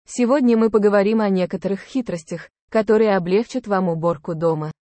Сегодня мы поговорим о некоторых хитростях, которые облегчат вам уборку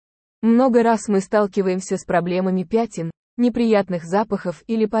дома. Много раз мы сталкиваемся с проблемами пятен, неприятных запахов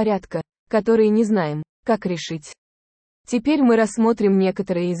или порядка, которые не знаем, как решить. Теперь мы рассмотрим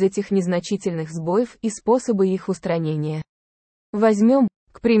некоторые из этих незначительных сбоев и способы их устранения. Возьмем,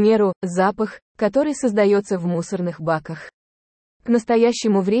 к примеру, запах, который создается в мусорных баках. К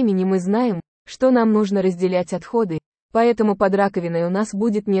настоящему времени мы знаем, что нам нужно разделять отходы, поэтому под раковиной у нас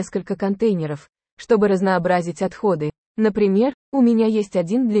будет несколько контейнеров, чтобы разнообразить отходы. Например, у меня есть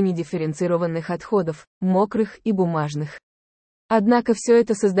один для недифференцированных отходов, мокрых и бумажных. Однако все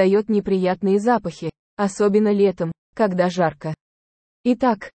это создает неприятные запахи, особенно летом, когда жарко.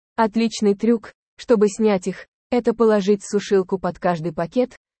 Итак, отличный трюк, чтобы снять их, это положить сушилку под каждый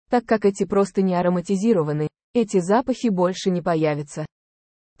пакет, так как эти простыни ароматизированы, эти запахи больше не появятся.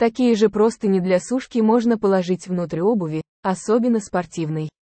 Такие же простыни для сушки можно положить внутрь обуви, особенно спортивной.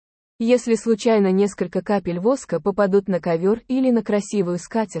 Если случайно несколько капель воска попадут на ковер или на красивую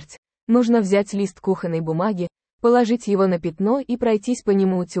скатерть, нужно взять лист кухонной бумаги, положить его на пятно и пройтись по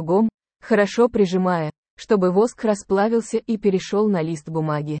нему утюгом, хорошо прижимая, чтобы воск расплавился и перешел на лист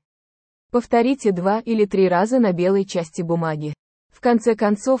бумаги. Повторите 2 или 3 раза на белой части бумаги. В конце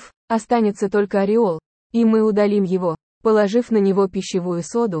концов, останется только ореол, и мы удалим его, положив на него пищевую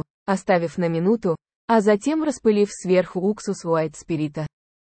соду, оставив на минуту, а затем распылив сверху уксус спирита.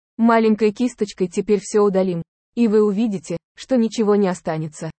 Маленькой кисточкой теперь все удалим, и вы увидите, что ничего не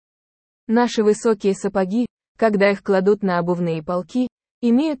останется. Наши высокие сапоги, когда их кладут на обувные полки,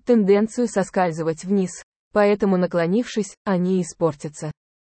 имеют тенденцию соскальзывать вниз, поэтому наклонившись, они испортятся.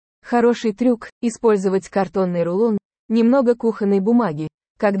 Хороший трюк – использовать картонный рулон, немного кухонной бумаги,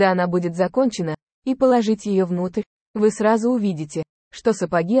 когда она будет закончена, и положить ее внутрь, вы сразу увидите, что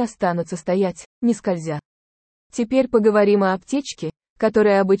сапоги останутся стоять, не скользя. Теперь поговорим о аптечке,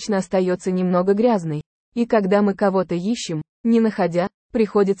 которая обычно остается немного грязной, и когда мы кого-то ищем, не находя,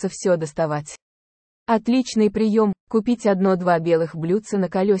 приходится все доставать. Отличный прием – купить 1-2 белых блюдца на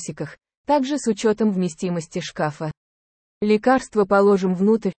колесиках, также с учетом вместимости шкафа. Лекарства положим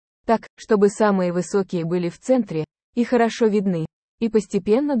внутрь, так, чтобы самые высокие были в центре, и хорошо видны, и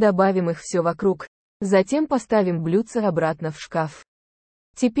постепенно добавим их все вокруг, затем поставим блюдце обратно в шкаф.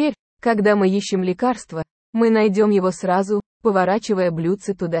 Теперь, когда мы ищем лекарство, мы найдем его сразу, поворачивая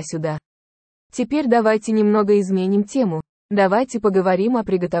блюдце туда-сюда. Теперь давайте немного изменим тему, давайте поговорим о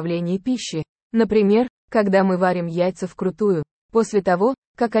приготовлении пищи, например, когда мы варим яйца вкрутую, после того,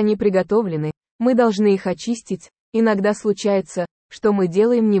 как они приготовлены, мы должны их очистить, иногда случается, что мы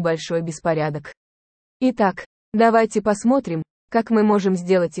делаем небольшой беспорядок. Итак, давайте посмотрим, как мы можем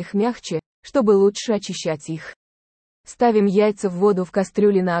сделать их мягче, чтобы лучше очищать их. Ставим яйца в воду в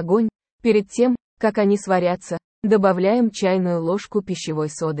кастрюле на огонь, перед тем, как они сварятся, добавляем чайную ложку пищевой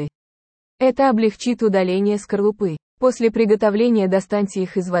соды. Это облегчит удаление скорлупы. После приготовления достаньте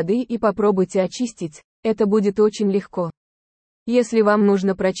их из воды и попробуйте очистить, это будет очень легко. Если вам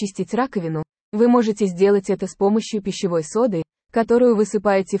нужно прочистить раковину, вы можете сделать это с помощью пищевой соды, которую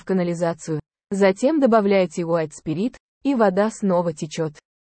высыпаете в канализацию, затем добавляете спирит, и вода снова течет.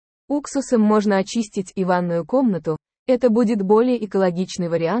 Уксусом можно очистить и ванную комнату, это будет более экологичный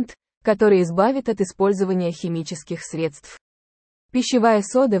вариант, который избавит от использования химических средств. Пищевая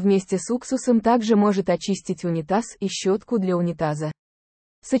сода вместе с уксусом также может очистить унитаз и щетку для унитаза.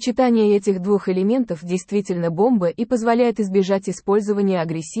 Сочетание этих двух элементов действительно бомба и позволяет избежать использования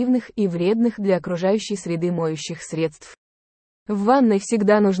агрессивных и вредных для окружающей среды моющих средств. В ванной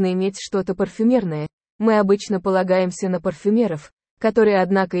всегда нужно иметь что-то парфюмерное, мы обычно полагаемся на парфюмеров, которые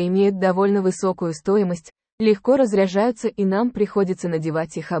однако имеют довольно высокую стоимость, легко разряжаются и нам приходится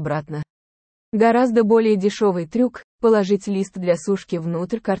надевать их обратно. Гораздо более дешевый трюк – положить лист для сушки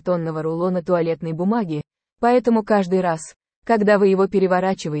внутрь картонного рулона туалетной бумаги, поэтому каждый раз, когда вы его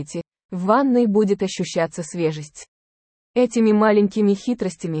переворачиваете, в ванной будет ощущаться свежесть. Этими маленькими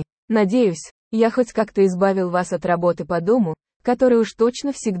хитростями, надеюсь, я хоть как-то избавил вас от работы по дому, который уж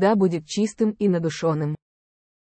точно всегда будет чистым и надушенным.